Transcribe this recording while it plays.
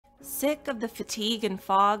Sick of the fatigue and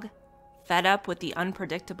fog? Fed up with the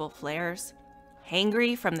unpredictable flares?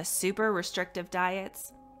 Hangry from the super restrictive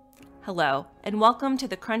diets? Hello, and welcome to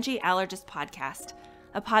the Crunchy Allergist Podcast,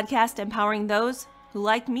 a podcast empowering those who,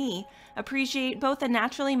 like me, appreciate both a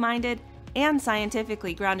naturally minded and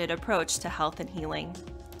scientifically grounded approach to health and healing.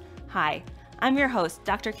 Hi, I'm your host,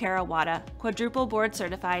 Dr. Kara Wada, quadruple board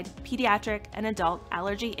certified pediatric and adult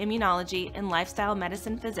allergy immunology and lifestyle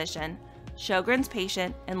medicine physician, Sjogren's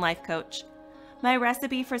patient, and life coach. My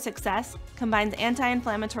recipe for success combines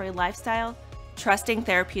anti-inflammatory lifestyle, trusting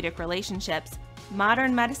therapeutic relationships,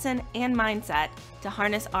 modern medicine, and mindset to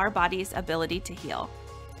harness our body's ability to heal.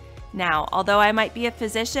 Now, although I might be a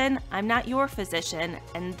physician, I'm not your physician,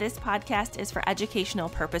 and this podcast is for educational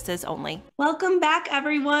purposes only. Welcome back,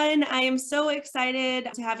 everyone. I am so excited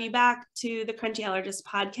to have you back to the Crunchy Allergist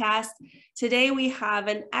Podcast. Today, we have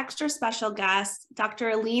an extra special guest,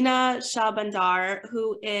 Dr. Lena Shahbandar,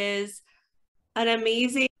 who is an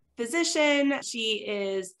amazing physician. She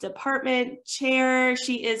is department chair.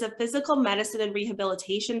 She is a physical medicine and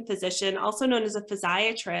rehabilitation physician, also known as a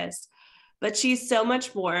physiatrist. But she's so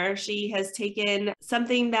much more. She has taken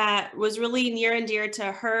something that was really near and dear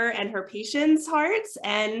to her and her patients' hearts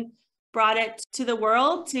and brought it to the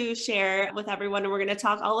world to share with everyone. And we're going to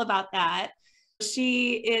talk all about that.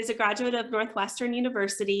 She is a graduate of Northwestern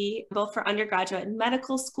University, both for undergraduate and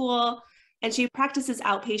medical school, and she practices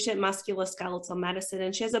outpatient musculoskeletal medicine.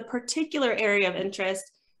 And she has a particular area of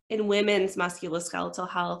interest in women's musculoskeletal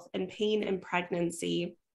health and pain and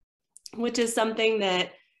pregnancy, which is something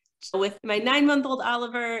that with my 9-month-old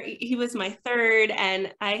Oliver, he was my third,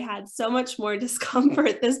 and I had so much more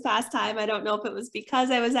discomfort this past time. I don't know if it was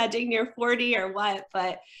because I was edging near 40 or what,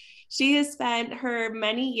 but she has spent her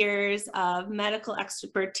many years of medical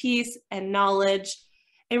expertise and knowledge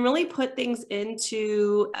and really put things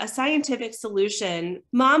into a scientific solution.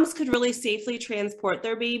 Moms could really safely transport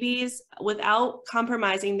their babies without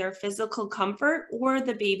compromising their physical comfort or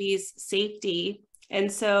the baby's safety.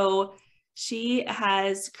 And so she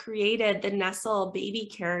has created the Nessl Baby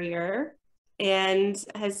Carrier and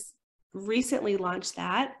has recently launched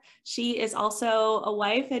that. She is also a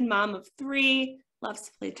wife and mom of 3, loves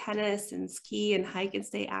to play tennis and ski and hike and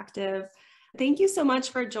stay active. Thank you so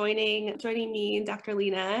much for joining me, Dr.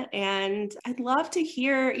 Lena. And I'd love to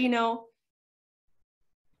hear, a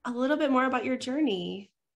little bit more about your journey.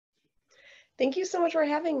 Thank you so much for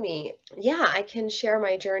having me. Yeah, I can share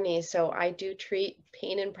my journey. So I do treat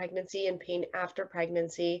pain in pregnancy and pain after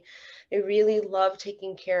pregnancy. I really love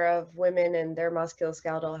taking care of women and their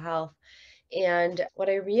musculoskeletal health. And what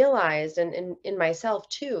I realized, and in myself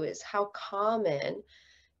too, is how common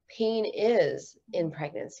pain is in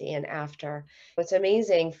pregnancy and after. It's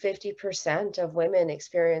amazing, 50% of women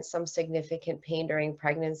experience some significant pain during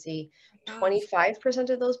pregnancy. 25%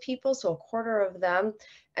 of those people, so a quarter of them,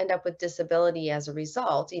 end up with disability as a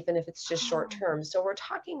result, even if it's just short term. So we're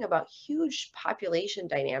talking about huge population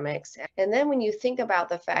dynamics. And then when you think about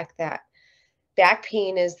the fact that back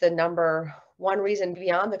pain is the number one reason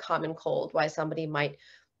beyond the common cold why somebody might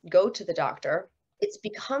go to the doctor, it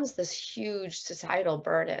becomes this huge societal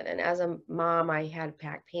burden. And as a mom, I had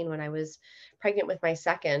back pain when I was pregnant with my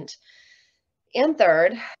second and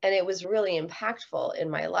third, and it was really impactful in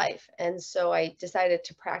my life. And so I decided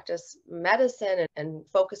to practice medicine and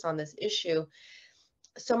focus on this issue.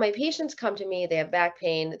 So my patients come to me, they have back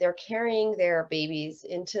pain, they're carrying their babies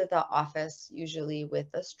into the office, usually with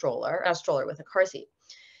a stroller with a car seat.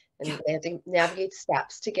 And they have to navigate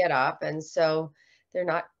steps to get up. And so they're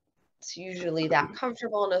not usually that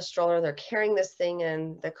comfortable in a stroller. They're carrying this thing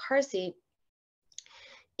in the car seat.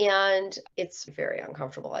 And it's very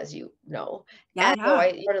uncomfortable, as you know. Yeah. So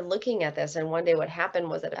I started looking at this, and one day what happened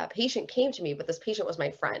was that a patient came to me, but this patient was my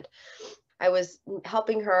friend. I was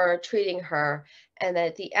helping her, treating her, and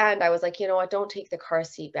at the end, I was like, you know what, don't take the car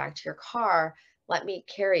seat back to your car. Let me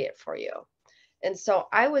carry it for you. And so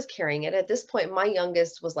I was carrying it. At this point, my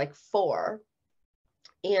youngest was like 4,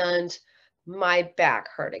 and my back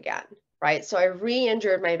hurt again, right? So I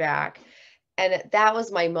re-injured my back. And that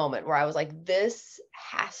was my moment where I was like, this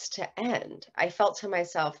has to end. I felt to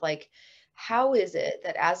myself like, how is it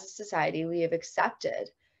that as a society, we have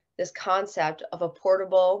accepted this concept of a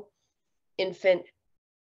portable infant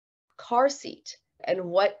car seat? And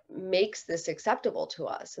what makes this acceptable to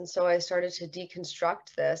us? And so I started to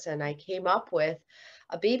deconstruct this, and I came up with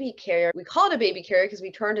a baby carrier. We call it a baby carrier because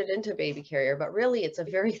we turned it into a baby carrier, but really it's a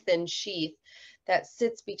very thin sheath that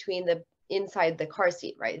sits between the inside the car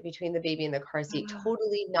seat, right? Between the baby and the car seat,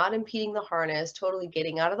 totally not impeding the harness, totally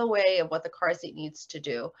getting out of the way of what the car seat needs to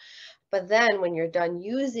do. But then when you're done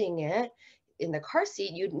using it, in the car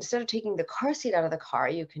seat, instead of taking the car seat out of the car,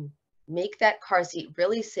 you can make that car seat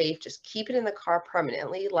really safe. Just keep it in the car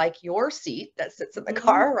permanently, like your seat that sits in the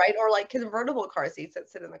car, right? Or like convertible car seats that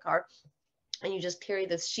sit in the car. And you just carry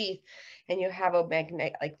this sheath, and you have a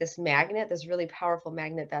magnet, like this magnet, this really powerful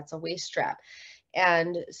magnet that's a waist strap.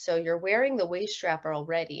 And so you're wearing the waist strap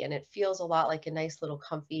already, and it feels a lot like a nice little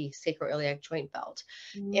comfy sacroiliac joint belt.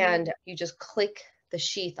 And you just click the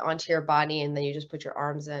sheath onto your body, and then you just put your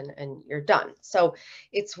arms in and you're done. So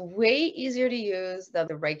it's way easier to use than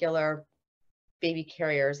the regular baby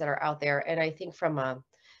carriers that are out there. And I think from a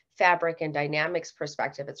fabric and dynamics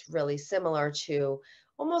perspective, it's really similar to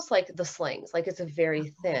almost like the slings. Like, it's a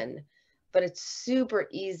very thin, but it's super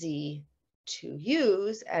easy to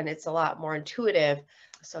use, and it's a lot more intuitive.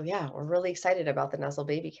 So yeah, we're really excited about the Nessl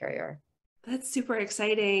Baby Carrier. That's super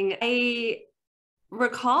exciting. I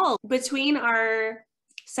recall between our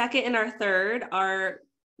second and our third, our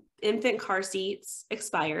infant car seats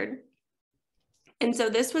expired. And so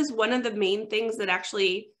this was one of the main things that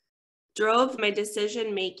actually drove my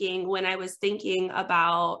decision making when I was thinking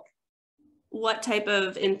about what type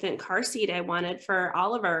of infant car seat I wanted for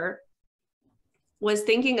Oliver, was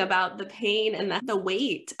thinking about the pain and the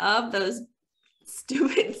weight of those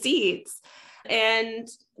stupid seats. And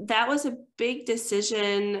that was a big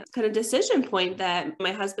decision point that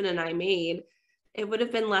my husband and I made. It would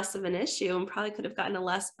have been less of an issue and probably could have gotten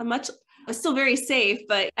still very safe,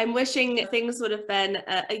 but I'm wishing things would have been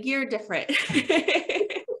a year different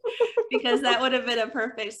because that would have been a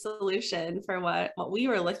perfect solution for what we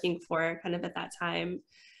were looking for kind of at that time.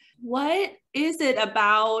 What is it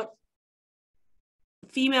about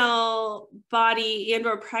female body and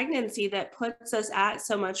or pregnancy that puts us at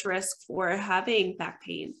so much risk for having back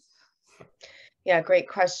pain? Yeah, great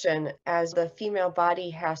question. As the female body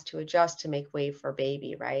has to adjust to make way for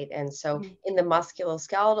baby, right? And so in the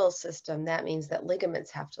musculoskeletal system, that means that ligaments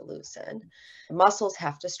have to loosen, muscles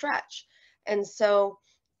have to stretch. And so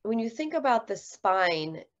when you think about the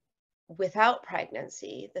spine without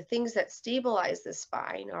pregnancy, the things that stabilize the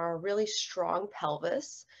spine are a really strong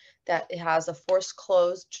pelvis that it has a force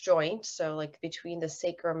closed joint. So like between the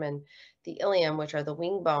sacrum and the ilium, which are the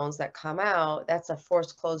wing bones that come out, that's a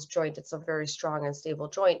force closed joint. It's a very strong and stable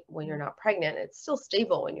joint when you're not pregnant. It's still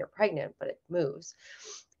stable when you're pregnant, but it moves.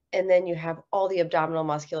 And then you have all the abdominal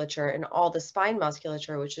musculature and all the spine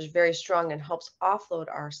musculature, which is very strong and helps offload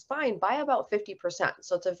our spine by about 50%.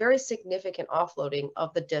 So it's a very significant offloading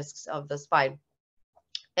of the discs of the spine.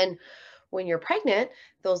 And when you're pregnant,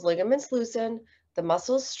 those ligaments loosen, the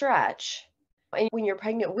muscles stretch. And when you're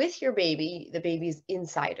pregnant with your baby, the baby's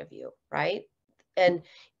inside of you, right? And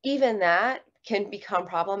even that can become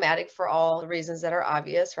problematic for all the reasons that are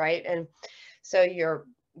obvious, right? And so your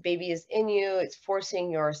baby is in you, it's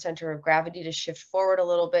forcing your center of gravity to shift forward a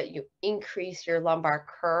little bit. You increase your lumbar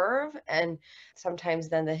curve, and sometimes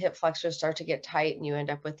then the hip flexors start to get tight, and you end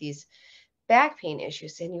up with these back pain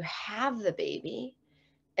issues. And you have the baby,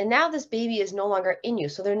 and now this baby is no longer in you.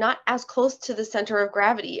 So they're not as close to the center of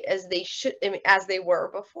gravity as they were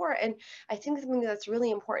before. And I think something that's really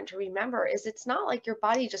important to remember is it's not like your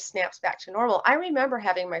body just snaps back to normal. I remember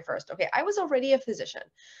having my first, I was already a physician.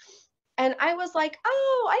 And I was like,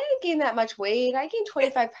 oh, I didn't gain that much weight. I gained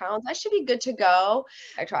 25 pounds. I should be good to go.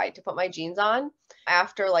 I tried to put my jeans on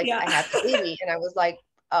after I had the baby. And I was like,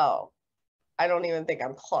 oh, I don't even think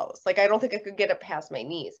I'm close. Like, I don't think I could get it past my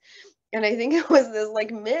knees. And I think it was this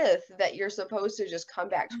myth that you're supposed to just come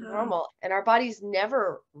back to normal. And our bodies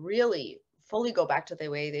never really fully go back to the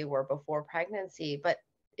way they were before pregnancy. But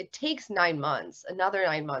it takes another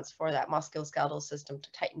 9 months for that musculoskeletal system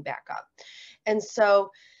to tighten back up. And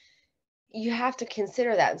so you have to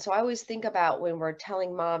consider that. And so I always think about when we're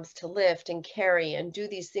telling moms to lift and carry and do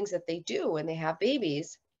these things that they do when they have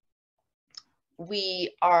babies,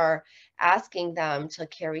 we are asking them to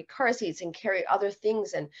carry car seats and carry other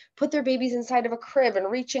things and put their babies inside of a crib and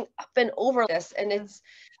reaching up and over this. And it's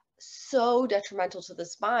so detrimental to the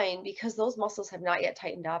spine because those muscles have not yet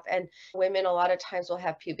tightened up. And women a lot of times will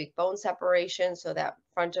have pubic bone separation, so that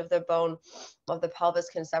front of the bone of the pelvis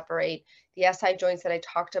can separate. The SI joints that I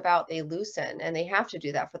talked about, they loosen, and they have to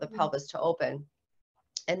do that for the pelvis to open.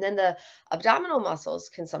 And then the abdominal muscles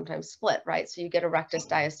can sometimes split, right? So you get a rectus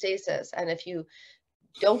diastasis. And if you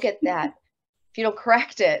don't get that, if you don't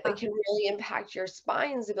correct it, it can really impact your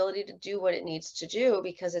spine's ability to do what it needs to do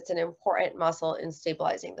because it's an important muscle in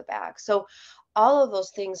stabilizing the back. So all of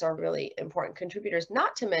those things are really important contributors,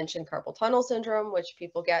 not to mention carpal tunnel syndrome, which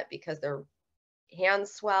people get because their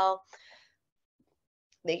hands swell.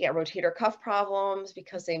 They get rotator cuff problems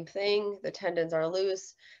because same thing, the tendons are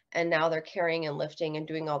loose and now they're carrying and lifting and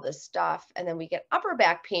doing all this stuff. And then we get upper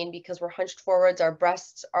back pain because we're hunched forwards, our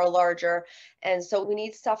breasts are larger. And so we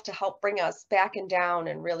need stuff to help bring us back and down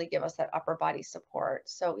and really give us that upper body support.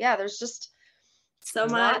 So yeah, there's just So a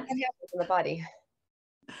lot much. that happens in the body.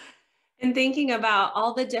 And thinking about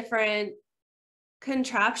all the different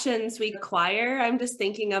contraptions we acquire, I'm just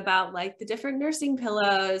thinking about like the different nursing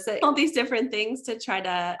pillows, all these different things to try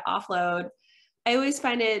to offload. I always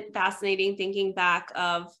find it fascinating thinking back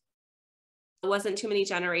of it wasn't too many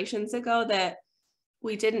generations ago that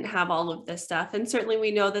we didn't have all of this stuff. And certainly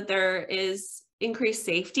we know that there is increased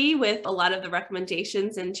safety with a lot of the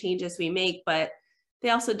recommendations and changes we make, but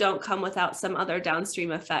they also don't come without some other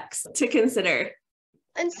downstream effects to consider.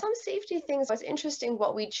 And some safety things, it's interesting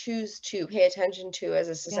what we choose to pay attention to as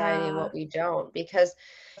a society and what we don't. Because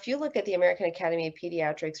if you look at the American Academy of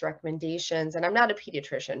Pediatrics recommendations, and I'm not a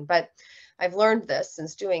pediatrician, but I've learned this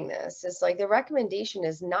since doing this, is like the recommendation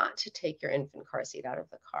is not to take your infant car seat out of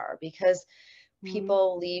the car because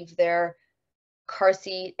people leave their car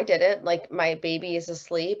seat. I did it. Like my baby is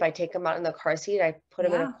asleep. I take them out in the car seat. I put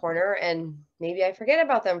them in a corner and maybe I forget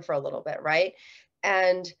about them for a little bit, right?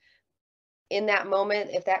 And in that moment,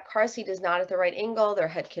 if that car seat is not at the right angle, their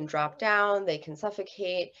head can drop down, they can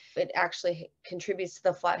suffocate. It actually contributes to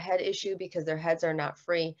the flat head issue because their heads are not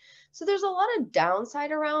free. So there's a lot of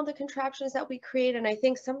downside around the contraptions that we create. And I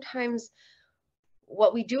think sometimes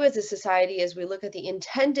what we do as a society is we look at the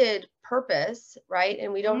intended purpose, right?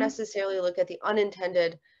 And we don't necessarily look at the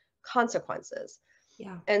unintended consequences.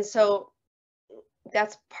 Yeah. And so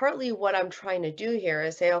that's partly what I'm trying to do here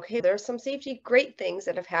is say, okay, there's some safety, great things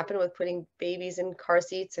that have happened with putting babies in car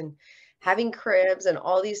seats and having cribs and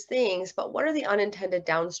all these things, but what are the unintended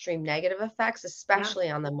downstream negative effects, especially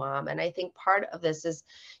on the mom? And I think part of this is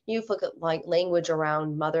you look at like language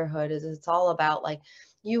around motherhood is it's all about like,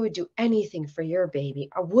 you would do anything for your baby,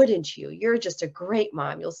 or wouldn't you? You're just a great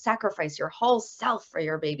mom. You'll sacrifice your whole self for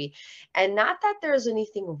your baby. And not that there's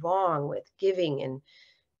anything wrong with giving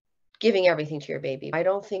everything to your baby. I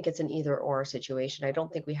don't think it's an either or situation. I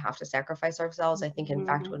don't think we have to sacrifice ourselves. I think, in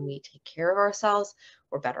fact, when we take care of ourselves,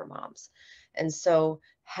 we're better moms. And so,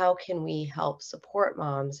 how can we help support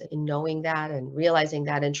moms in knowing that and realizing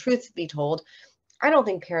that? And truth be told, I don't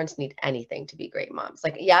think parents need anything to be great moms.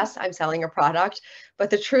 Like, yes, I'm selling a product,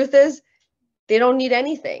 but the truth is, they don't need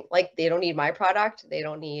anything. Like, they don't need my product. They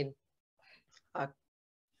don't need a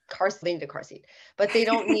they need a car seat, but they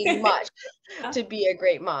don't need much to be a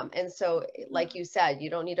great mom. And so, like you said, you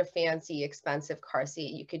don't need a fancy, expensive car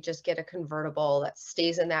seat. You could just get a convertible that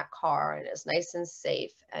stays in that car and is nice and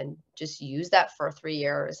safe and just use that for 3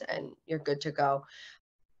 years and you're good to go.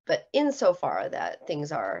 But insofar that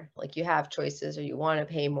things are like you have choices or you want to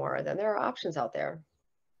pay more, then there are options out there.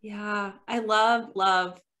 Yeah. I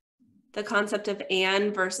love the concept of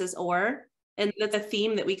and versus or. And that's a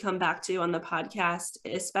theme that we come back to on the podcast,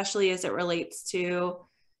 especially as it relates to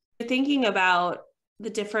thinking about the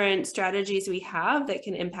different strategies we have that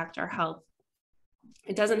can impact our health.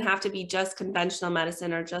 It doesn't have to be just conventional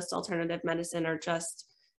medicine or just alternative medicine or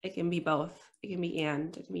it can be both. It can be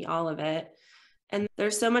it can be all of it. And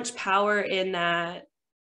there's so much power in that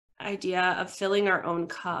idea of filling our own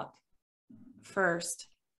cup first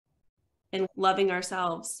and loving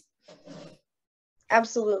ourselves.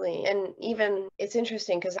 Absolutely. And even it's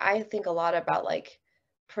interesting because I think a lot about like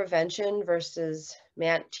prevention versus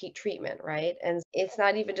treatment, right? And it's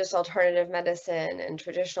not even just alternative medicine and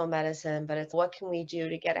traditional medicine, but it's what can we do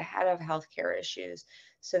to get ahead of healthcare issues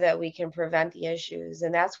so that we can prevent the issues.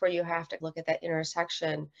 And that's where you have to look at that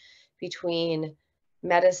intersection between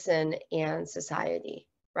medicine and society,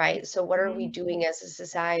 right? So what are we doing as a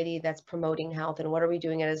society that's promoting health, and what are we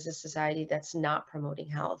doing as a society that's not promoting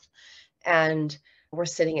health? And we're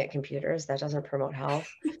sitting at computers. That doesn't promote health.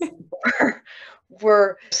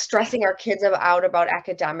 We're stressing our kids out about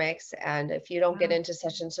academics. And if you don't get into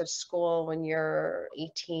such and such school when you're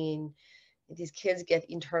 18, these kids get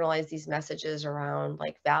internalized these messages around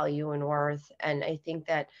like value and worth. And I think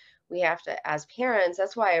that we have to, as parents,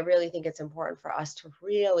 that's why I really think it's important for us to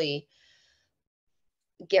really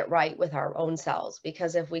get right with our own selves,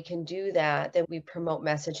 because if we can do that, then we promote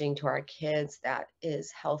messaging to our kids that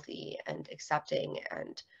is healthy and accepting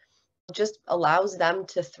and just allows them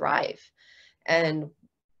to thrive. And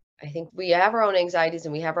I think we have our own anxieties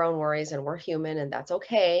and we have our own worries and we're human and that's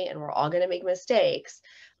okay. And we're all going to make mistakes.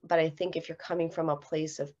 But I think if you're coming from a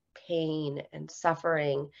place of pain and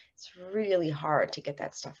suffering, it's really hard to get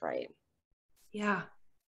that stuff right. Yeah.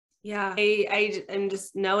 Yeah. I am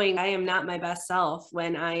just knowing I am not my best self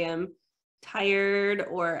when I am tired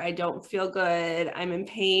or I don't feel good, I'm in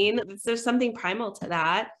pain. There's something primal to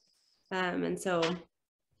that. And so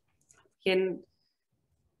can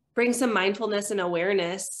bring some mindfulness and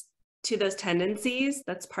awareness to those tendencies.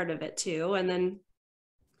 That's part of it too. And then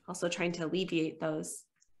also trying to alleviate those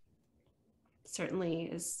certainly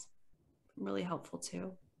is really helpful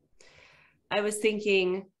too. I was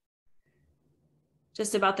thinking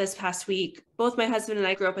just about this past week, both my husband and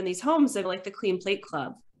I grew up in these homes of like the Clean Plate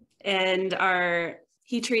Club, and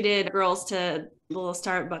he treated girls to little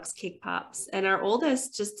Starbucks cake pops, and our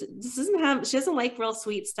oldest she doesn't like real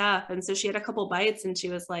sweet stuff, and so she had a couple bites and she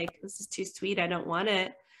was like, this is too sweet, I don't want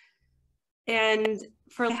it. And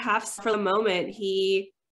for the moment,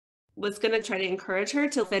 he was going to try to encourage her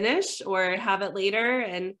to finish or have it later,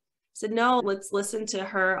 and said, no, let's listen to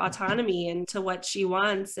her autonomy and to what she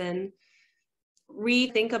wants, and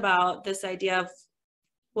rethink about this idea of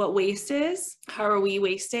what waste is. How are we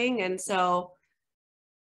wasting? And so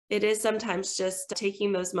it is sometimes just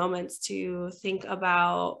taking those moments to think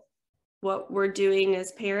about what we're doing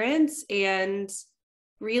as parents and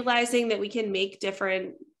realizing that we can make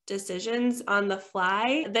different decisions on the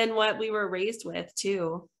fly than what we were raised with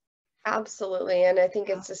too. Absolutely. And I think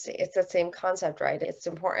it's the same concept, right? It's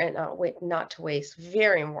important not to waste.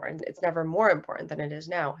 Very important. It's never more important than it is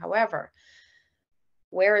now. However,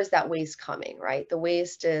 where is that waste coming, right? The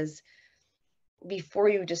waste is before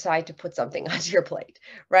you decide to put something onto your plate,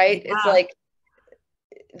 right? Yeah. It's like,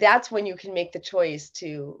 that's when you can make the choice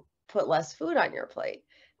to put less food on your plate,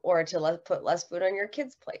 or to put less food on your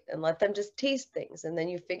kids' plate and let them just taste things. And then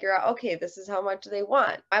you figure out, okay, this is how much they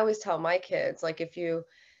want. I always tell my kids, like, if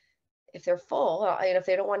they're full, if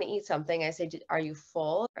they don't want to eat something, I say, are you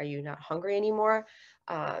full? Are you not hungry anymore?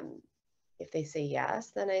 If they say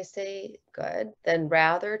yes, then I say, good. Then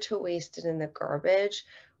rather to waste it in the garbage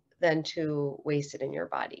than to waste it in your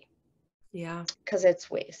body. Yeah. Because it's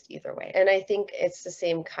waste either way. And I think it's the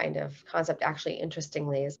same kind of concept, actually,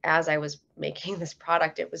 interestingly, as I was making this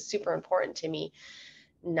product, it was super important to me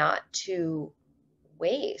not to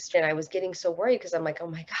waste. And I was getting so worried because I'm like, oh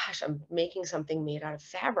my gosh, I'm making something made out of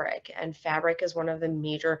fabric. And fabric is one of the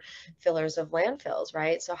major fillers of landfills,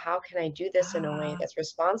 right? So how can I do this in a way that's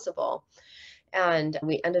responsible? And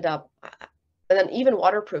we ended up, and then even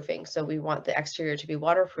waterproofing. So we want the exterior to be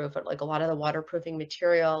waterproof, but like a lot of the waterproofing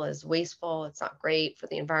material is wasteful. It's not great for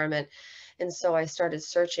the environment. And so I started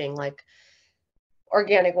searching like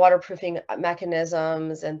organic waterproofing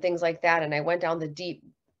mechanisms and things like that. And I went down the deep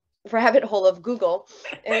rabbit hole of Google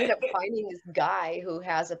and ended up finding this guy who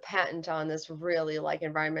has a patent on this really like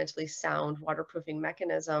environmentally sound waterproofing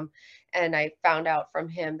mechanism. And I found out from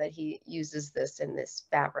him that he uses this in this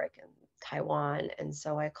fabric in Taiwan. And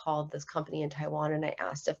so I called this company in Taiwan and I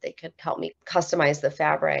asked if they could help me customize the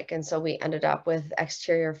fabric. And so we ended up with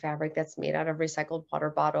exterior fabric that's made out of recycled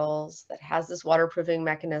water bottles that has this waterproofing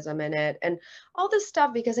mechanism in it and all this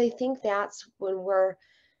stuff, because I think that's when we're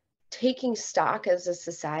taking stock as a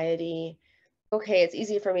society. Okay, it's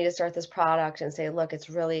easy for me to start this product and say, look, it's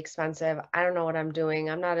really expensive. I don't know what I'm doing.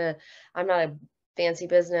 I'm not a fancy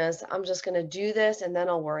business. I'm just going to do this and then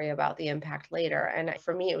I'll worry about the impact later. And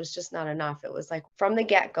for me, it was just not enough. It was like from the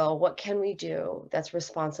get-go, what can we do that's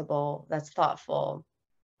responsible, that's thoughtful,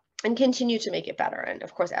 and continue to make it better? And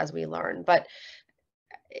of course, as we learn, but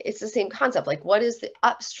it's the same concept. Like, what is the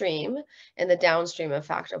upstream and the downstream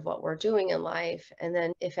effect of what we're doing in life? And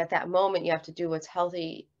then if at that moment you have to do what's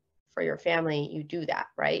healthy for your family, you do that,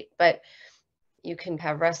 right? But you can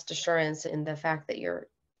have rest assurance in the fact that you're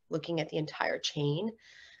looking at the entire chain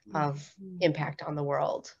of impact on the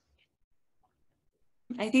world.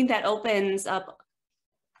 I think that opens up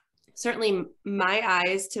certainly my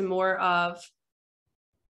eyes to more of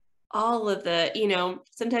all of the,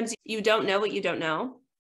 sometimes you don't know what you don't know.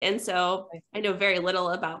 And so I know very little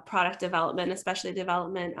about product development, especially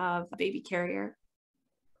development of a baby carrier.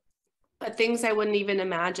 But things I wouldn't even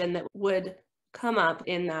imagine that would come up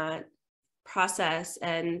in that process.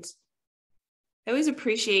 And I always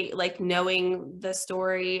appreciate like knowing the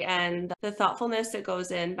story and the thoughtfulness that goes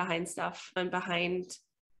in behind stuff and behind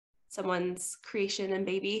someone's creation and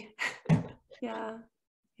baby. Yeah.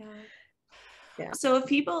 So if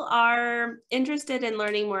people are interested in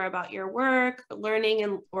learning more about your work,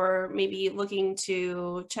 or maybe looking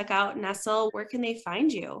to check out Nessl, where can they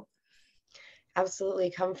find you? Absolutely.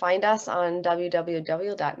 Come find us on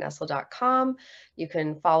www.nessl.com. You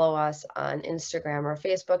can follow us on Instagram or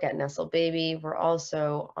Facebook at Nessl Baby. We're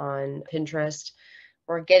also on Pinterest.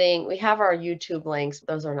 We have our YouTube links.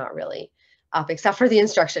 Those are not really up except for the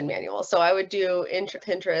instruction manual. So I would do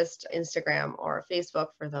Pinterest, Instagram, or Facebook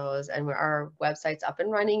for those. And our website's up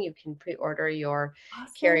and running. You can pre-order your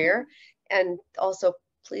carrier. And also,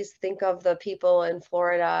 please think of the people in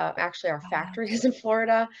Florida. Actually, our factory is in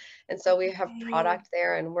Florida. And so we have Okay. product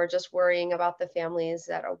there, and we're just worrying about the families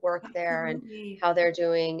that work there and Absolutely. how they're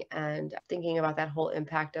doing, and thinking about that whole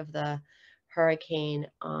impact of the hurricane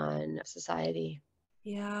on society.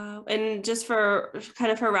 Yeah. And just for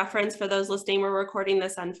kind of for reference for those listening, we're recording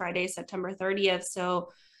this on Friday, September 30th. So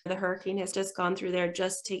the hurricane has just gone through there,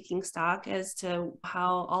 just taking stock as to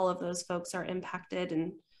how all of those folks are impacted,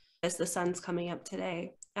 and as the sun's coming up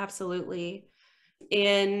today. Absolutely.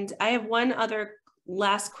 And I have one other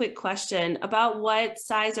last quick question about what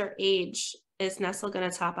size or age is Nessl going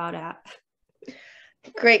to top out at?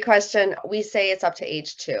 Great question. We say it's up to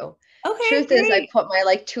age 2. Okay, Truth is, I great. put my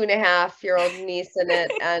like 2.5-year-old niece in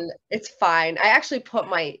it, and it's fine. I actually put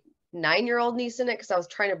my 9-year-old niece in it because I was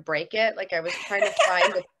trying to break it. Like, I was trying to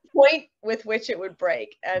find the point with which it would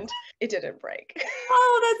break, and it didn't break.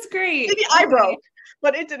 Oh, that's great. Maybe I Okay. broke,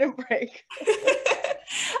 but it didn't break.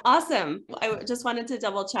 Awesome. I just wanted to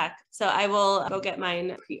double check. So I will go get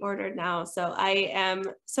mine pre-ordered now. So I am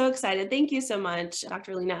so excited. Thank you so much,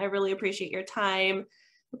 Dr. Lena. I really appreciate your time.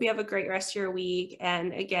 Hope you have a great rest of your week.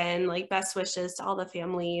 And again, like, best wishes to all the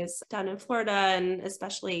families down in Florida, and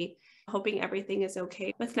especially hoping everything is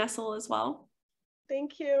okay with Nessl as well.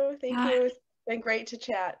 Thank you. Thank Yeah. you. It's been great to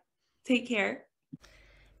chat. Take care.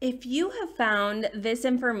 If you have found this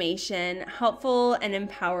information helpful and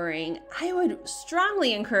empowering, I would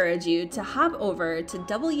strongly encourage you to hop over to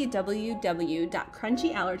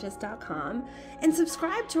www.crunchyallergist.com and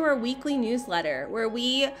subscribe to our weekly newsletter, where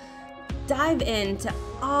we dive into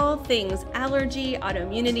all things allergy,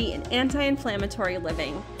 autoimmunity, and anti-inflammatory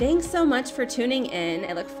living. Thanks so much for tuning in.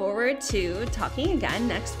 I look forward to talking again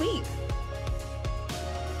next week.